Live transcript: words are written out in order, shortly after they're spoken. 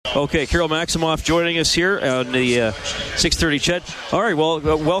Okay, Kirill Maximoff joining us here on the 6:30 Chet. All right, well,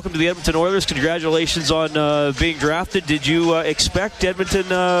 welcome to the Edmonton Oilers. Congratulations on being drafted. Did you expect Edmonton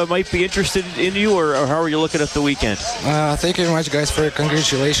might be interested in you, or how are you looking at the weekend? Thank you very much, guys, for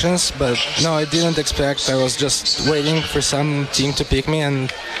congratulations. But no, I didn't expect. I was just waiting for some team to pick me,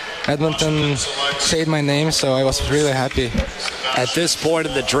 and Edmonton said my name, so I was really happy. At this point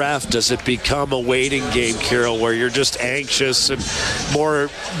in the draft, does it become a waiting game, Kirill, where you're just anxious and more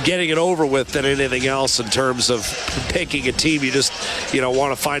getting it over with than anything else in terms of picking a team? You just,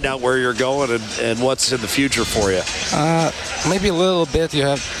 want to find out where you're going and what's in the future for you. Maybe a little bit.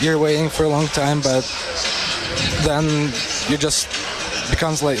 You're waiting for a long time, but then you just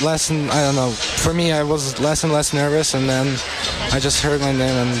becomes like less and I don't know. For me, I was less and less nervous, and then I just heard my name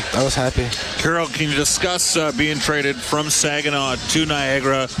and I was happy. Kirill, can you discuss being traded from Saginaw to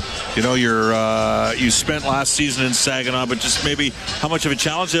Niagara? You spent last season in Saginaw, but just maybe how much of a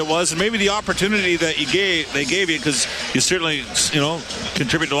challenge it was, and maybe the opportunity that they gave you, because you certainly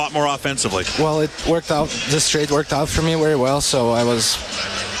contributed a lot more offensively. Well, it worked out. This trade worked out for me very well, so I was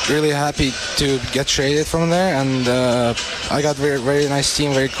really happy to get traded from there, and I got very nice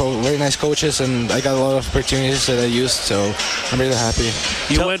team, very nice coaches, and I got a lot of opportunities that I used, so I'm really happy.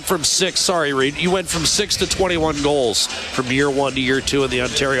 You went from 6 to 21 goals from year 1 to year 2 in the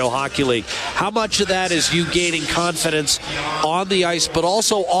Ontario Hockey League. How much of that is you gaining confidence on the ice, but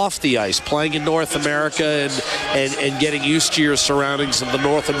also off the ice, playing in North America and getting used to your surroundings of the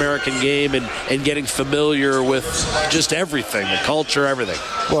North American game and getting familiar with just everything, the culture, everything?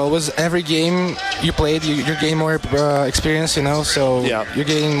 Well, it was every game you played, you're getting more experience, so you're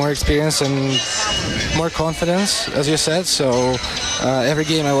getting more experience and more confidence, as you said. So every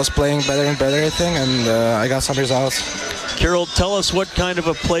game I was playing better and better, I think, and I got some results. Kirill, tell us what kind of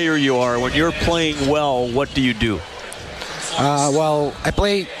a player you are. When you're playing well, what do you do? Well, I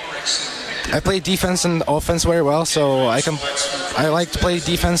play defense and offense very well, so I like to play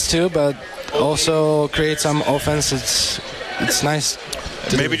defense too, but also create some offense. It's nice.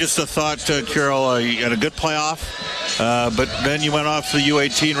 Maybe just a thought, Kirill, you had a good playoff, but then you went off to the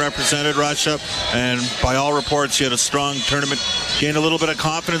U18, represented Russia, and by all reports you had a strong tournament. Gained a little bit of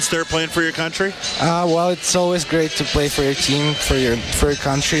confidence there playing for your country? Well, it's always great to play for your team, for your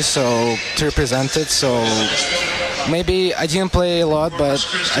country, so to represent it. So maybe I didn't play a lot, but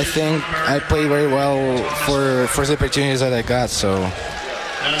I think I played very well for the opportunities that I got. So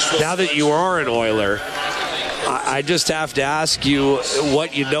now that you are an Oiler, I just have to ask you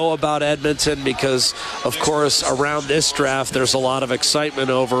what you know about Edmonton, because, of course, around this draft, there's a lot of excitement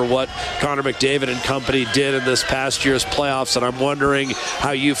over what Connor McDavid and company did in this past year's playoffs, and I'm wondering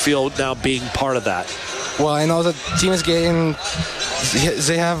how you feel now being part of that. Well, I know the team is getting,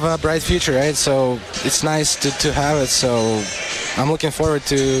 they have a bright future, right? So it's nice to have it, so I'm looking forward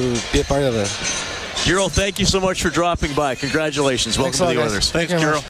to be a part of it. Kirill, thank you so much for dropping by. Congratulations. Welcome to the Oilers. Thanks, Kirill.